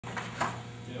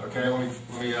Okay,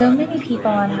 Though many people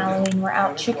on Halloween were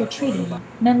out trick-or-treating,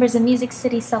 members of Music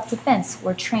City Self-Defense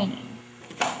were training.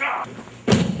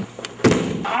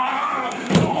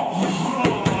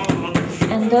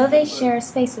 And though they share a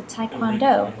space with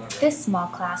Taekwondo, this small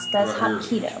class does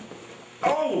Hapkido.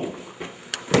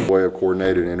 Way of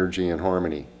coordinated energy and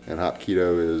harmony, and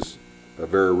Hapkido is a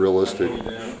very realistic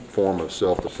form of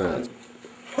self-defense.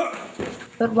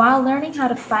 But while learning how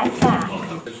to fight back,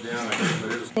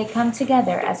 they come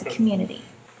together as a community.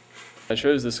 I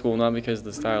chose the school not because of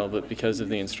the style, but because of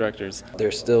the instructors. There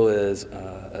still is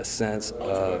a sense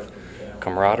of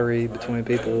camaraderie between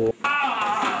people.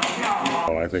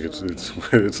 Oh, I think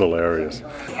it's hilarious.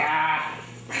 I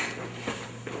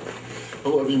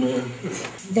love you, man.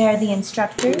 They're the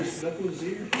instructors,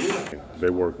 They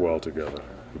work well together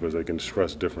because they can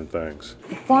stress different things.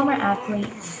 the former athlete,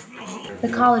 the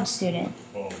college student,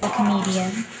 the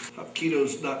comedian,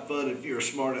 Hapkido's not fun if you're a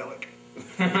smart aleck.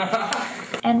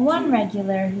 and one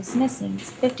regular who's missing is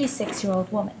a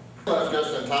 56-year-old woman. Left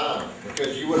just in time,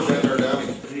 because you would have been there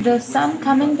dummies. Though some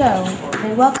come and go,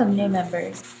 they welcome new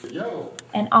members Yo.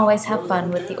 and always have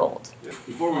fun with the old.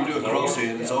 Before we do a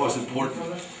crosshand, it's always important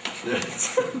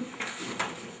that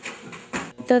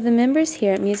Though the members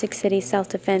here at Music City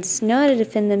Self-Defense know how to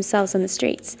defend themselves on the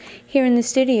streets, here in the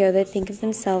studio they think of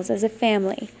themselves as a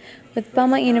family. With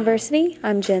Belmont University,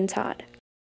 I'm Todd.